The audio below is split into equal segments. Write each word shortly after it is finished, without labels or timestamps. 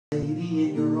lady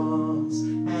in your arms,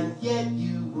 and yet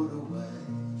you would away.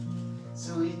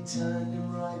 So he turned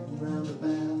him right and round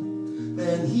about,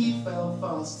 then he fell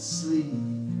fast asleep.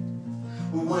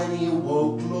 When he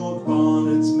awoke, Lord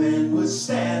Barnard's men were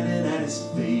standing at his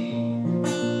feet.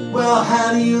 Well,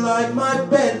 how do you like my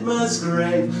bed,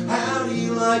 Musgrave? How do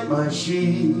you like my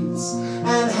sheets?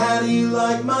 And how do you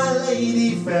like my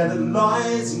lady fair that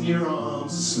lies in your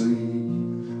arms asleep?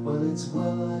 Well, it's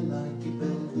well I like your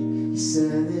bed, he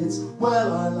said, it's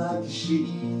well I like your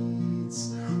sheets.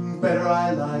 Better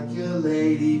I like your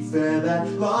lady fair that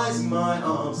lies in my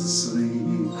arms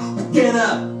asleep. Get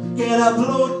up,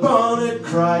 Lord Barnard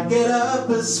cried, get up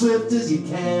as swift as you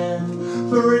can.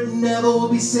 For it never will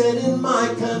be said in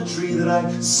my country that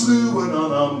I slew an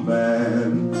unarmed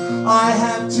man. I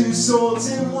have 2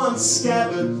 swords in one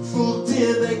scabbard, full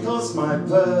dear they cost my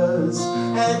purse.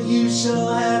 And you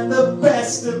shall have the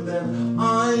best of them,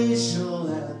 I shall